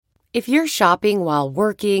If you're shopping while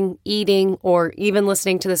working, eating, or even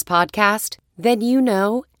listening to this podcast, then you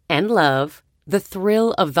know and love the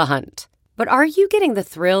thrill of the hunt. But are you getting the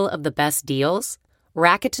thrill of the best deals?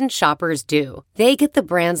 Rakuten shoppers do. They get the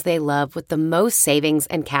brands they love with the most savings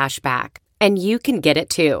and cash back. And you can get it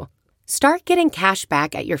too. Start getting cash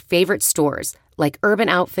back at your favorite stores like Urban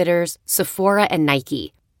Outfitters, Sephora, and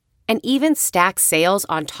Nike. And even stack sales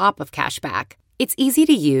on top of cash back. It's easy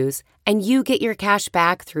to use, and you get your cash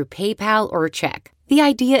back through PayPal or check. The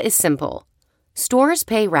idea is simple. Stores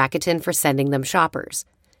pay Rakuten for sending them shoppers,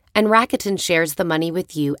 and Rakuten shares the money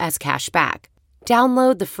with you as cash back.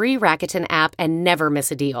 Download the free Rakuten app and never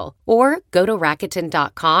miss a deal. Or go to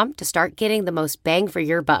Rakuten.com to start getting the most bang for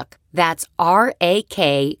your buck. That's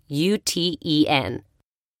RAKUTEN.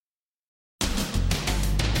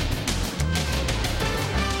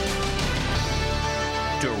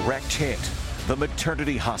 Direct hit. The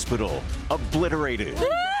maternity hospital obliterated.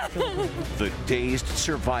 The dazed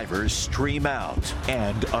survivors stream out,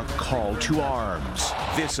 and a call to arms.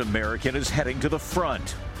 This American is heading to the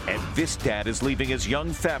front, and this dad is leaving his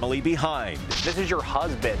young family behind. This is your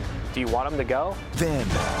husband. Do you want him to go? Then,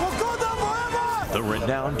 the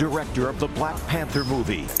renowned director of the Black Panther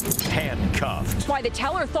movie, handcuffed. Why the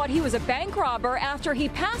teller thought he was a bank robber after he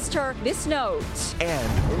passed her this note.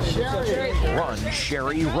 And Run,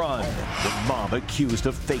 Sherry, Run. The mom accused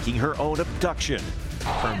of faking her own abduction.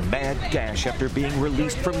 Her mad dash after being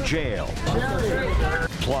released from jail.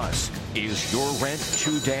 Plus, is your rent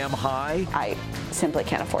too damn high? I simply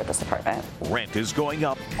can't afford this apartment. Rent is going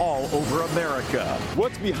up all over America.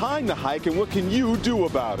 What's behind the hike and what can you do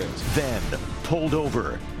about it? Then, pulled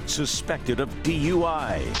over, suspected of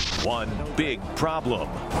DUI. One big problem.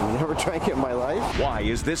 I've never drank it in my life. Why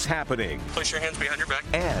is this happening? Place your hands behind your back.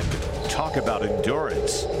 And talk about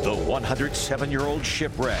endurance. The 107-year-old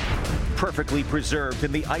shipwreck, perfectly preserved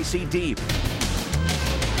in the icy deep.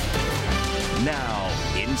 Now,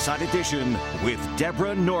 Inside Edition with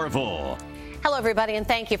Deborah Norville. Hello, everybody, and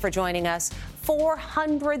thank you for joining us.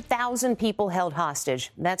 400,000 people held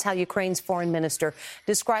hostage. That's how Ukraine's foreign minister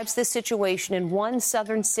describes this situation in one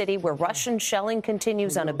southern city where Russian shelling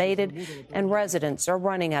continues unabated and residents are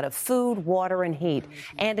running out of food, water, and heat.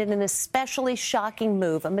 And in an especially shocking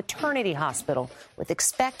move, a maternity hospital with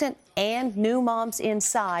expectant and new moms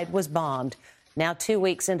inside was bombed. Now, 2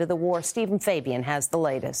 weeks into the war, Stephen Fabian has the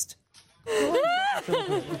latest.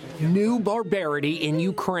 New barbarity in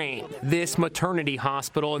Ukraine. This maternity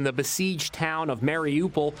hospital in the besieged town of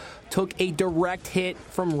Mariupol took a direct hit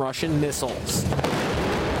from Russian missiles.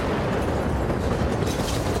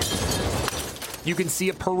 You can see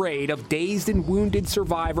a parade of dazed and wounded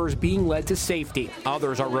survivors being led to safety.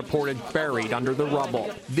 Others are reported buried under the rubble.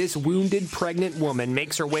 This wounded pregnant woman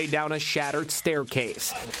makes her way down a shattered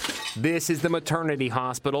staircase. This is the maternity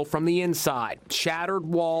hospital from the inside. Shattered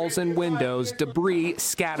walls and windows, debris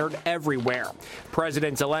scattered everywhere.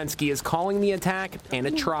 President Zelensky is calling the attack an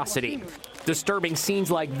atrocity. Disturbing scenes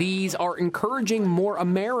like these are encouraging more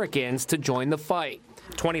Americans to join the fight.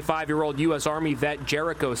 25-year-old U.S. Army vet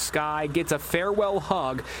Jericho Sky gets a farewell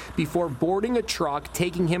hug before boarding a truck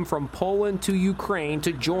taking him from Poland to Ukraine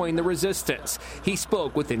to join the resistance. He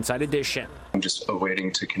spoke with Inside Edition. I'm just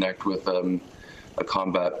awaiting to connect with a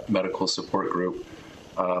combat medical support group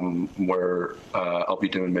where I'll be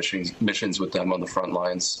doing missions with them on the front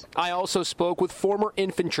lines. I also spoke with former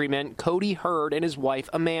infantryman Cody Hurd and his wife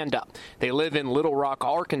Amanda. They live in Little Rock,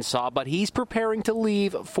 Arkansas, but he's preparing to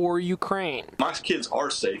leave for Ukraine. My kids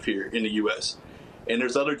are safe here in the U.S., and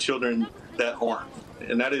there's other children that aren't,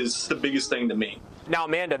 and that is the biggest thing to me. Now,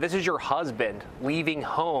 Amanda, this is your husband leaving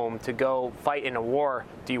home to go fight in a war.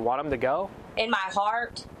 Do you want him to go? In my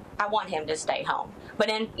heart, I want him to stay home. But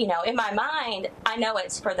in my mind, I know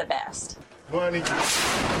it's for the best.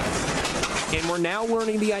 And we're now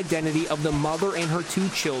learning the identity of the mother and her 2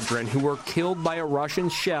 children who were killed by a Russian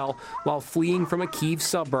shell while fleeing from a Kyiv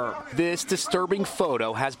suburb. This disturbing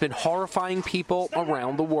photo has been horrifying people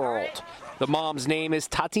around the world. The mom's name is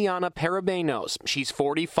Tatiana Parabenos. She's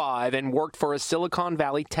 45 and worked for a Silicon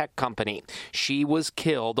Valley tech company. She was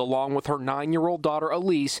killed along with her 9-year-old daughter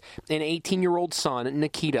Elise and 18-year-old son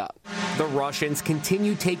Nikita. The Russians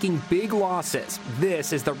continue taking big losses.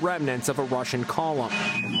 This is the remnants of a Russian column.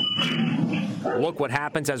 Look what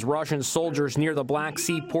happens as Russian soldiers near the Black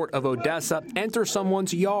Sea port of Odessa enter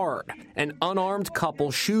someone's yard. An unarmed couple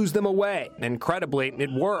shoos them away. Incredibly,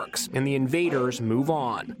 it works, and the invaders move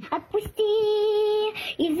on.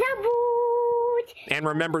 And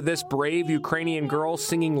remember this brave Ukrainian girl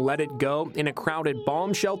singing Let It Go in a crowded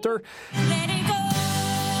bomb shelter?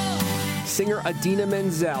 Singer Idina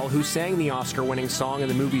Menzel, who sang the Oscar-winning song in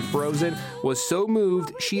the movie Frozen, was so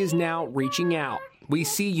moved she is now reaching out. We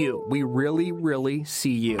see you. We really, really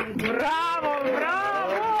see you. Bravo, bravo,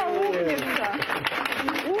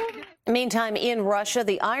 Meantime, in Russia,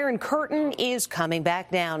 the Iron Curtain is coming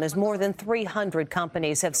back down as more than 300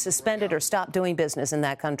 companies have suspended or stopped doing business in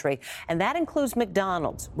that country. And that includes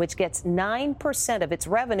McDonald's, which gets 9% of its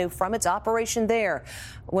revenue from its operation there.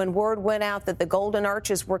 When word went out that the Golden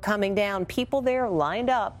Arches were coming down, people there lined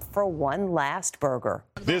up for one last burger.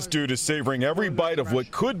 This dude is savoring every bite of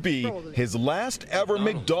what could be his last ever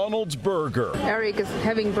McDonald's burger. Eric is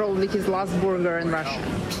having probably his last burger in Russia.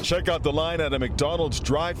 Check out the line at a McDonald's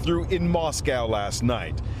drive-thru in Moscow last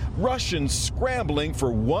night. Russians scrambling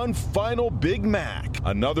for one final Big Mac.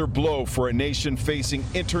 Another blow for a nation facing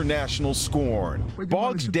international scorn.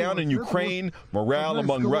 Bogged down in Ukraine, morale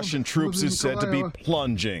among Russian troops is said to be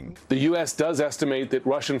plunging. The U.S. does estimate that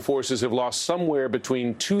Russian forces have lost somewhere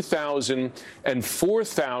between 2,000 and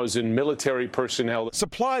 4,000 military personnel.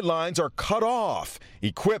 Supply lines are cut off,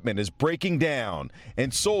 equipment is breaking down,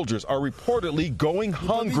 and soldiers are reportedly going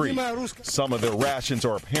hungry. Some of their rations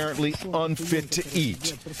are apparently unfit to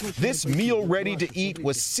eat. This meal ready to eat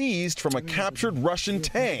was seized from a captured Russian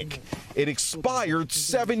tank. It expired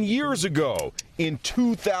 7 years ago, in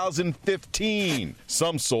 2015.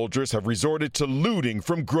 Some soldiers have resorted to looting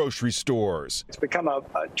from grocery stores. It's become a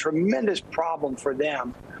tremendous problem for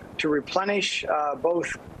them to replenish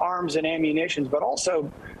both arms and ammunition, but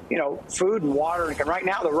also, food and water. And right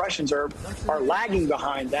now, the Russians are lagging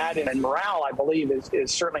behind that, and morale, I believe,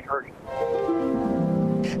 is certainly hurting.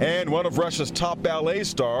 And one of Russia's top ballet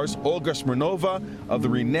stars, Olga Smirnova of the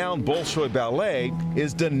renowned Bolshoi Ballet,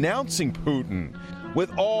 is denouncing Putin.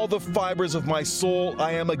 With all the fibers of my soul,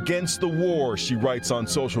 I am against the war, she writes on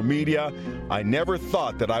social media. I never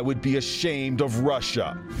thought that I would be ashamed of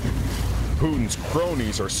Russia. Putin's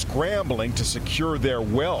cronies are scrambling to secure their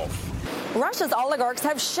wealth. Russia's oligarchs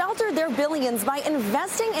have sheltered their billions by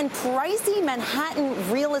investing in pricey Manhattan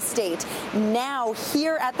real estate. Now,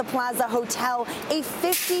 here at the Plaza Hotel, a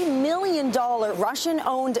 $50 million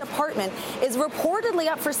Russian-owned apartment is reportedly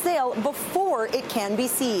up for sale before it can be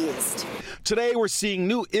seized. Today, we're seeing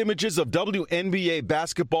new images of WNBA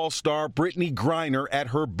basketball star Brittany Griner at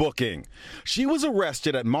her booking. She was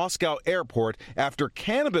arrested at Moscow airport after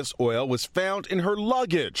cannabis oil was found in her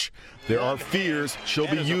luggage. There are fears she'll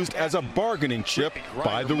be used as a bargaining chip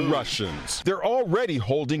by the Russians. They're already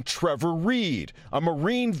holding Trevor Reed, a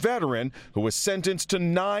Marine veteran who was sentenced to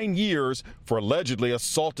 9 years for allegedly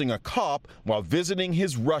assaulting a cop while visiting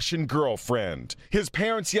his Russian girlfriend. His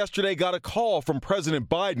parents yesterday got a call from President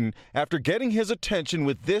Biden after getting his attention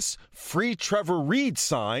with this Free Trevor Reed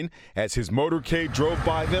sign as his motorcade drove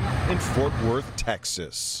by them in Fort Worth,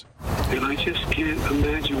 Texas. And I just can't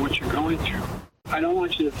imagine what you're going through. I don't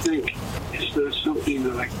want you to think it's not something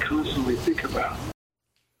that I constantly think about.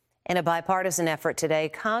 In a bipartisan effort today,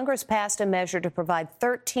 Congress passed a measure to provide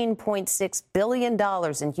 $13.6 billion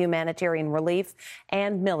in humanitarian relief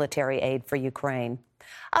and military aid for Ukraine.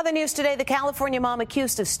 Other news today, the California mom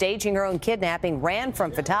accused of staging her own kidnapping ran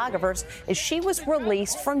from photographers as she was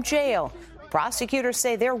released from jail. Prosecutors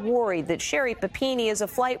say they're worried that Sherry Papini is a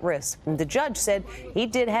flight risk. And the judge said he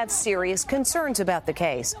did have serious concerns about the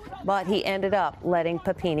case, but he ended up letting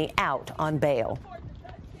Papini out on bail.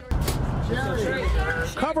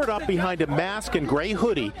 Covered up behind a mask and gray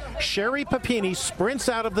hoodie, Sherry Papini sprints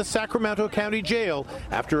out of the Sacramento County Jail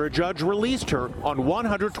after a judge released her on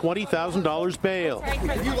 $120,000 bail.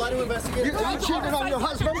 Did you lie to investigate? You cheated on your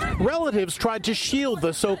husband? Relatives tried to shield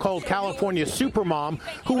the so-called California supermom,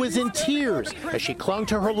 who was in tears as she clung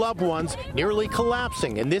to her loved ones, nearly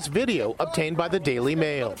collapsing in this video obtained by the Daily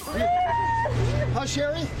Mail. Huh,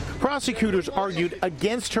 Sherry? Prosecutors argued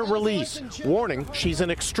against her release, warning she's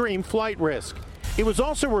an extreme flight risk. It was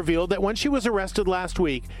also revealed that when she was arrested last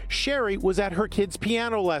week, Sherry was at her kid's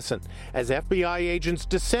piano lesson. As FBI agents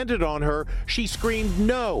descended on her, she screamed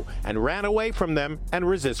no and ran away from them and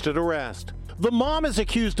resisted arrest. The mom is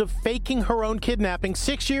accused of faking her own kidnapping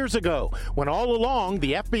 6 years ago, when all along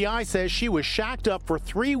the FBI says she was shacked up for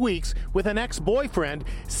 3 weeks with an ex-boyfriend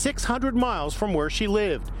 600 miles from where she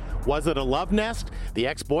lived. Was it a love nest? The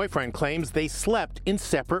ex-boyfriend claims they slept in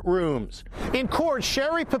separate rooms. In court,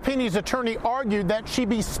 Sherry Papini's attorney argued that she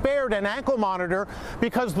be spared an ankle monitor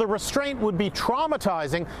because the restraint would be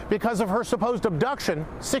traumatizing because of her supposed abduction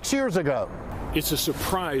 6 years ago. It's a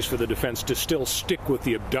surprise for the defense to still stick with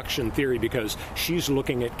the abduction theory because she's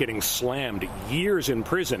looking at getting slammed years in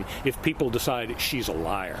prison if people decide she's a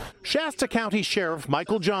liar. Shasta County Sheriff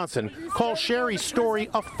Michael Johnson calls Sherry's story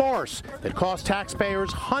a farce that cost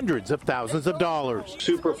taxpayers hundreds of thousands of dollars.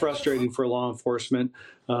 Super frustrating for law enforcement,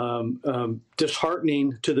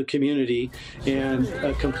 disheartening to the community, and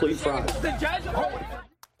a complete fraud.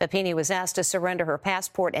 Papini was asked to surrender her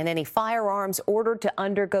passport and any firearms, ordered to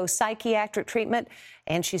undergo psychiatric treatment,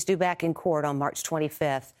 and she's due back in court on March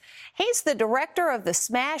 25th. He's the director of the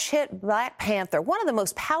smash hit Black Panther, one of the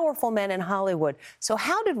most powerful men in Hollywood. So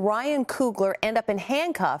how did Ryan Coogler end up in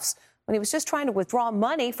handcuffs when he was just trying to withdraw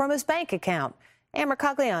money from his bank account? Amber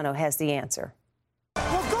Cagliano has the answer.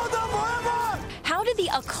 How did the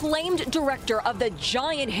acclaimed director of the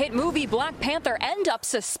giant hit movie Black Panther end up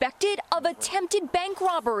suspected of attempted bank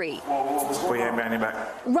robbery?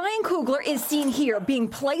 Ryan Coogler is seen here being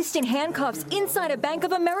placed in handcuffs inside a Bank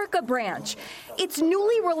of America branch. It's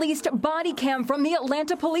newly released body cam from the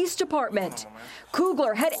Atlanta Police Department.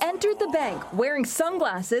 Coogler had entered the bank wearing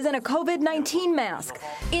sunglasses and a COVID-19 mask.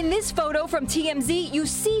 In this photo from TMZ, you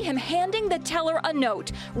see him handing the teller a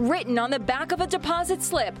note written on the back of a deposit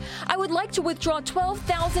slip. I would like to withdraw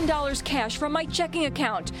 $12,000 cash from my checking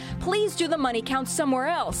account. Please do the money count somewhere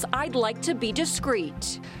else. I'd like to be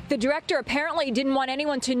discreet. The director apparently didn't want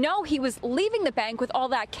anyone to know he was leaving the bank with all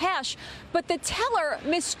that cash, but the teller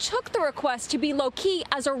mistook the request to be low-key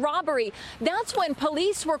as a robbery. That's when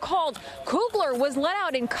police were called. Coogler was let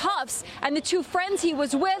out in cuffs, and the two friends he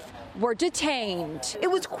was with were detained. It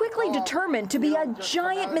was quickly determined to be a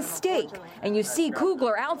giant mistake, and you see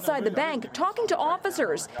Coogler outside the bank talking to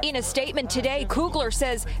officers. In a statement today, Coogler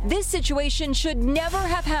says this situation should never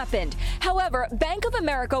have happened. However, Bank of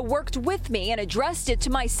America worked with me and addressed it to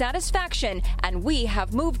my satisfaction, and we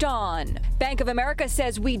have moved on. Bank of America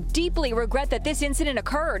says we deeply regret that this incident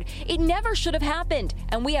occurred. It never should have happened,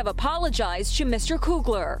 and we have apologized to Mr.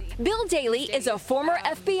 Coogler. Bill Daley is a former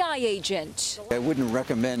FBI agent. I wouldn't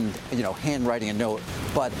recommend handwriting a note,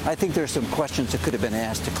 but I think there's some questions that could have been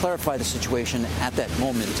asked to clarify the situation at that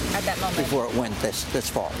moment before it went this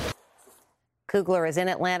far. Coogler is in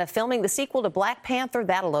Atlanta filming the sequel to Black Panther.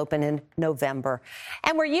 That'll open in November.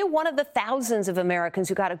 And were you one of the thousands of Americans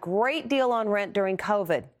who got a great deal on rent during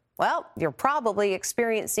COVID? Well, you're probably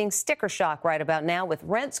experiencing sticker shock right about now with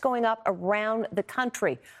rents going up around the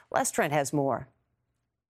country. Les Trent has more.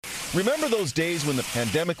 Remember those days when the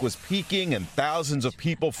pandemic was peaking and thousands of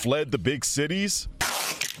people fled the big cities?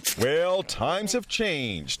 Well, times have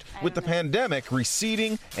changed. With the pandemic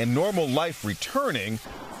receding and normal life returning,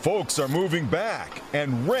 folks are moving back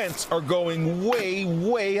and rents are going way,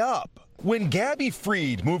 way up. When Gabby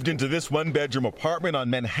Freed moved into this one-bedroom apartment on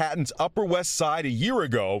Manhattan's Upper West Side a year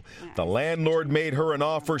ago, the landlord made her an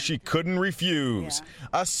offer she couldn't refuse.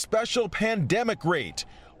 A special pandemic rate.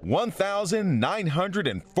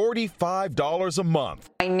 $1,945 a month.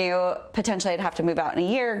 I knew potentially I'd have to move out in a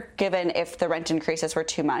year, given if the rent increases were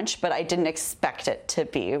too much, but I didn't expect it to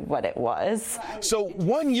be what it was. So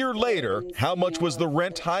 1 year later, how much was the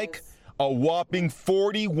rent hike? A whopping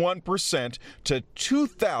 41% to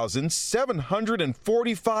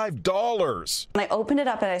 $2,745. When I opened it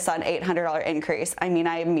up and I saw an $800 increase, I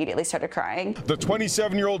immediately started crying. The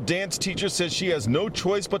 27-year-old dance teacher says she has no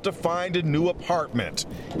choice but to find a new apartment,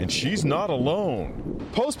 and she's not alone.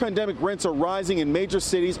 Post-pandemic rents are rising in major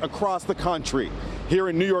cities across the country. Here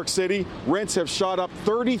in New York City, rents have shot up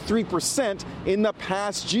 33% in the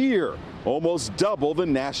past year, almost double the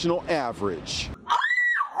national average.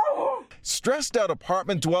 Stressed out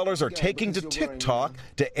apartment dwellers are taking to TikTok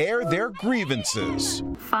to air their grievances.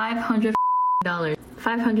 $500.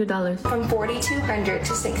 $500. From $4,200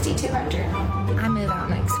 to $6,200. I move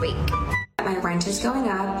out next week. My rent is going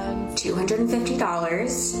up $250.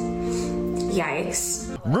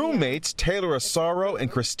 Yikes. Roommates Taylor Asaro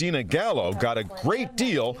and Christina Gallo got a great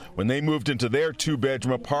deal when they moved into their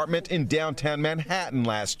two-bedroom apartment in downtown Manhattan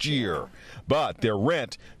last year. But their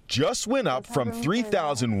rent just went up from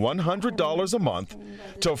 $3,100 a month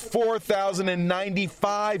to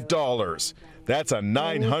 $4,095. That's a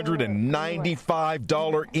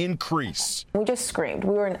 $995 increase. We just screamed.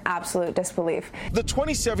 We were in absolute disbelief. The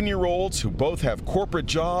 27-year-olds, who both have corporate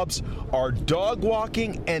jobs, are dog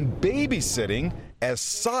walking and babysitting as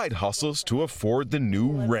side hustles to afford the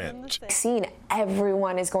new rent. Seeing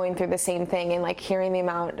everyone is going through the same thing and hearing the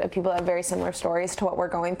amount of people that have very similar stories to what we're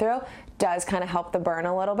going through does kind of help the burn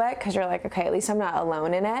a little bit, because you're like, okay, at least I'm not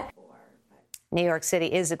alone in it. New York City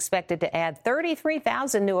is expected to add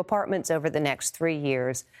 33,000 new apartments over the next 3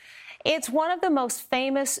 years. It's one of the most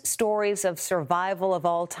famous stories of survival of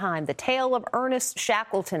all time, the tale of Ernest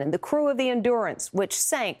Shackleton and the crew of the Endurance, which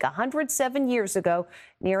sank 107 years ago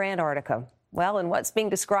near Antarctica. Well, in what's being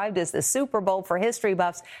described as the Super Bowl for history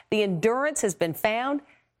buffs, the Endurance has been found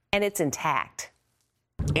and it's intact.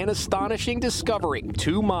 An astonishing discovery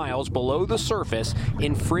 2 miles below the surface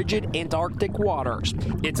in frigid Antarctic waters.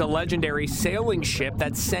 It's a legendary sailing ship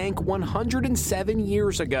that sank 107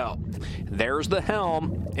 years ago. There's the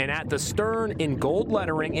helm, and at the stern in gold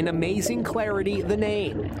lettering in amazing clarity, the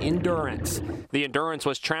name, Endurance. The Endurance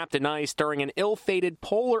was trapped in ice during an ill-fated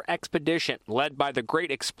polar expedition led by the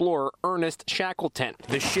great explorer Ernest Shackleton.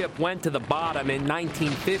 The ship went to the bottom in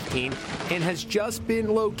 1915 and has just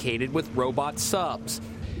been located with robot subs.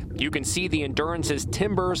 You can see the Endurance's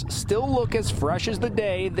timbers still look as fresh as the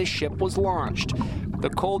day the ship was launched. The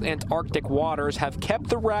cold Antarctic waters have kept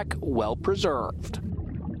the wreck well preserved.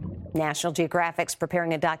 National Geographic's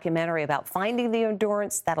preparing a documentary about finding the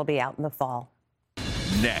Endurance that'll be out in the fall.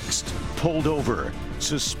 Next, pulled over,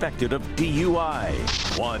 suspected of DUI.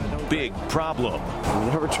 One big problem. I've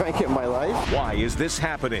never drank it in my life. Why is this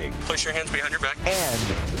happening? Place your hands behind your back. And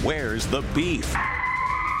where's the beef?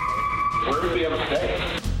 Where would we have to stay?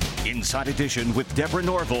 Inside Edition with Deborah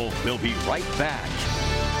Norville. We'll be right back.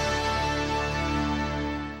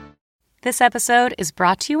 This episode is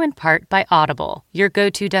brought to you in part by Audible, your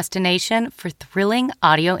go-to destination for thrilling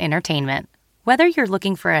audio entertainment. Whether you're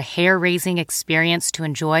looking for a hair-raising experience to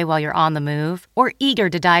enjoy while you're on the move or eager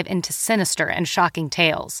to dive into sinister and shocking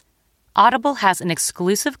tales, Audible has an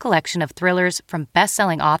exclusive collection of thrillers from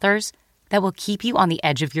best-selling authors that will keep you on the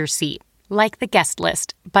edge of your seat, like The Guest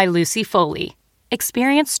List by Lucy Foley.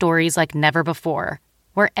 Experience stories like never before,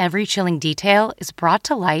 where every chilling detail is brought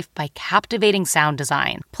to life by captivating sound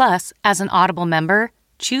design. Plus, as an Audible member,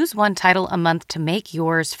 choose one title a month to make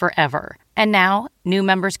yours forever. And now, new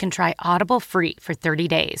members can try Audible free for 30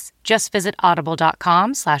 days. Just visit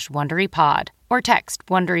audible.com/WonderyPod or text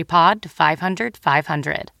WonderyPod to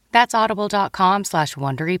 500-500. That's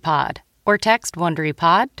audible.com/WonderyPod or text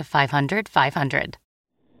WonderyPod to 500-500.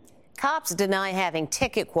 Cops deny having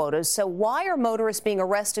ticket quotas, so why are motorists being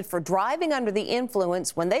arrested for driving under the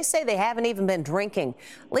influence when they say they haven't even been drinking?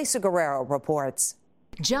 Lisa Guerrero reports.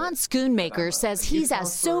 John Schoonmaker says he's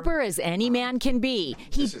as sober as any man can be.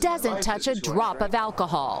 He doesn't touch a drop of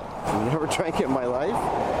alcohol. I've never drank it in my life.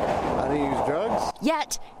 I don't use drugs.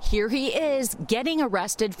 Yet, here he is getting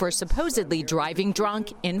arrested for supposedly driving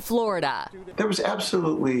drunk in Florida. There was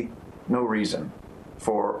absolutely no reason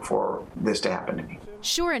for this to happen to me.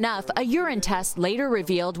 Sure enough, a urine test later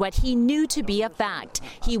revealed what he knew to be a fact.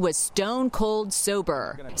 He was stone cold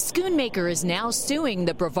sober. Schoonmaker is now suing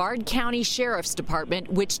the Brevard County Sheriff's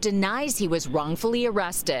Department, which denies he was wrongfully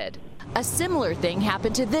arrested. A similar thing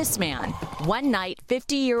happened to this man. One night,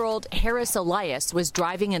 50-year-old Harris Elias was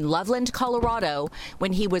driving in Loveland, Colorado,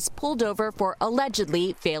 when he was pulled over for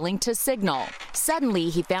allegedly failing to signal. Suddenly,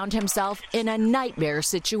 he found himself in a nightmare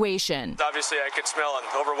situation. Obviously, I could smell an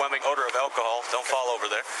overwhelming odor of alcohol. Don't fall over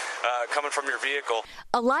there. Coming from your vehicle.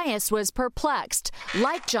 Elias was perplexed.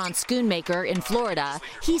 Like John Schoonmaker in Florida,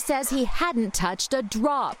 he says he hadn't touched a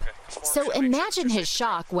drop. So imagine his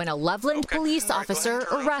shock when a Loveland police officer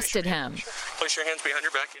arrested him. Place your hands behind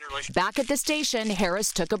your back. Back at the station,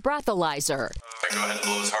 Harris took a breathalyzer. Go ahead and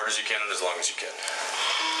blow as hard as you can and as long as you can.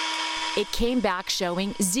 It came back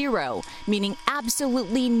showing 0, meaning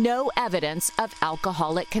absolutely no evidence of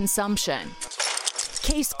alcoholic consumption.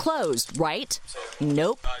 Case closed, right?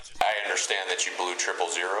 Nope. I understand that you blew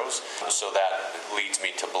 000s, so that leads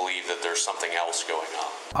me to believe that there's something else going on.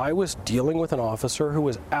 I was dealing with an officer who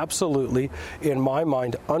was absolutely, in my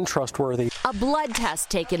mind, untrustworthy. A blood test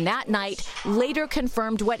taken that night later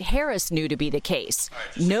confirmed what Harris knew to be the case.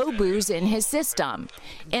 No booze in his system.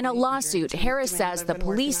 In a lawsuit, Harris says the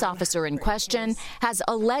police officer in question has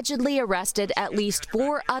allegedly arrested at least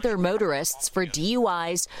 4 other motorists for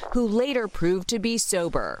DUIs who later proved to be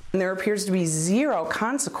sober. There appears to be 0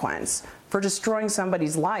 consequence for destroying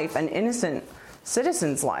somebody's life, an innocent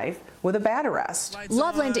citizen's life, with a bad arrest.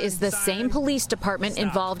 Loveland is the same police department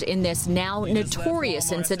involved in this now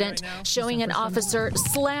notorious incident, showing an officer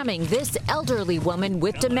slamming this elderly woman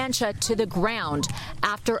with dementia to the ground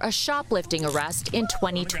after a shoplifting arrest in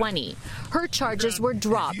 2020. Her charges were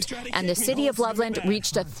dropped, and the city of Loveland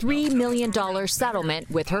reached a $3 million settlement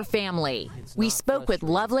with her family. We spoke with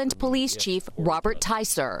Loveland Police Chief Robert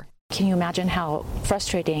Tyser. Can you imagine how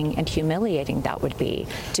frustrating and humiliating that would be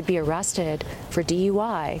to be arrested for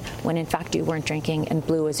DUI when in fact you weren't drinking and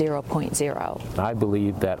blew a 0.0? I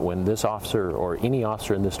believe that when this officer or any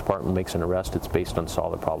officer in this department makes an arrest, it's based on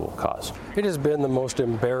solid probable cause. It has been the most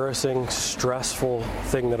embarrassing, stressful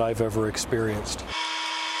thing that I've ever experienced.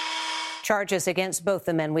 Charges against both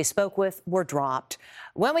the men we spoke with were dropped.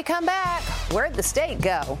 When we come back, where'd the state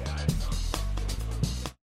go?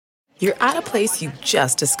 You're at a place you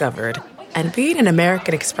just discovered. And being an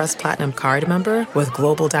American Express Platinum card member with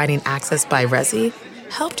global dining access by Resy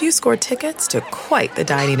helped you score tickets to quite the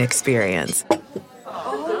dining experience.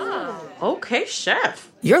 Oh, okay,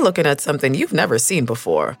 chef. You're looking at something you've never seen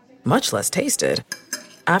before, much less tasted.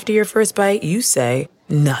 After your first bite, you say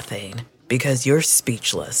nothing because you're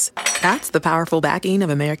speechless. That's the powerful backing of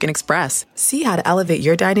American Express. See how to elevate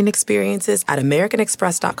your dining experiences at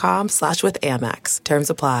americanexpress.com/withAmex. Terms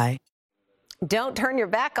apply. Don't turn your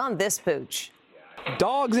back on this pooch.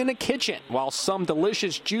 Dogs in a kitchen while some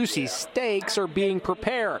delicious, juicy steaks are being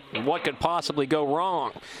prepared. What could possibly go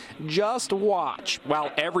wrong? Just watch.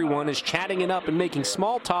 While everyone is chatting it up and making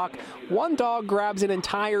small talk, one dog grabs an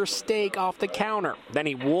entire steak off the counter. Then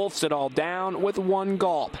he wolfs it all down with one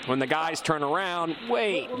gulp. When the guys turn around,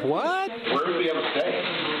 wait, what? Where's the other steak?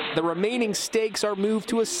 The remaining steaks are moved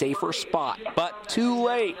to a safer spot, but too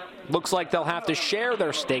late. Looks like they'll have to share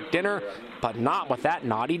their steak dinner, but not with that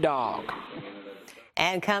naughty dog.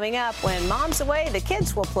 And coming up, when mom's away, the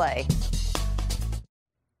kids will play.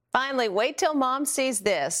 Finally, wait till mom sees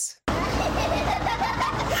this.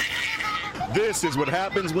 This is what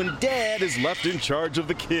happens when dad is left in charge of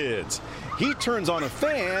the kids. He turns on a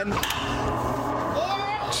fan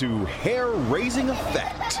to hair-raising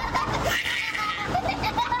effect.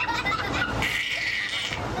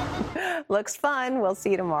 Looks fun. We'll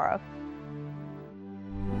see you tomorrow.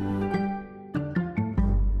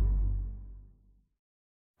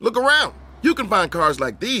 Look around. You can find cars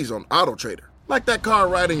like these on AutoTrader, like that car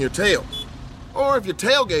riding your tail. Or if you're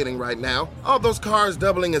tailgating right now, all those cars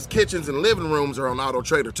doubling as kitchens and living rooms are on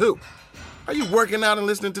AutoTrader too. Are you working out and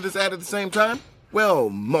listening to this ad at the same time? Well,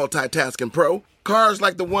 multitasking pro, cars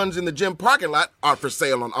like the ones in the gym parking lot are for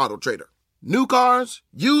sale on AutoTrader. New cars,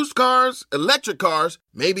 used cars, electric cars,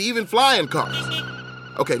 maybe even flying cars.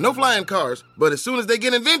 Okay, no flying cars, but as soon as they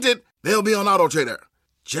get invented, they'll be on AutoTrader.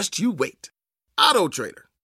 Just you wait. AutoTrader.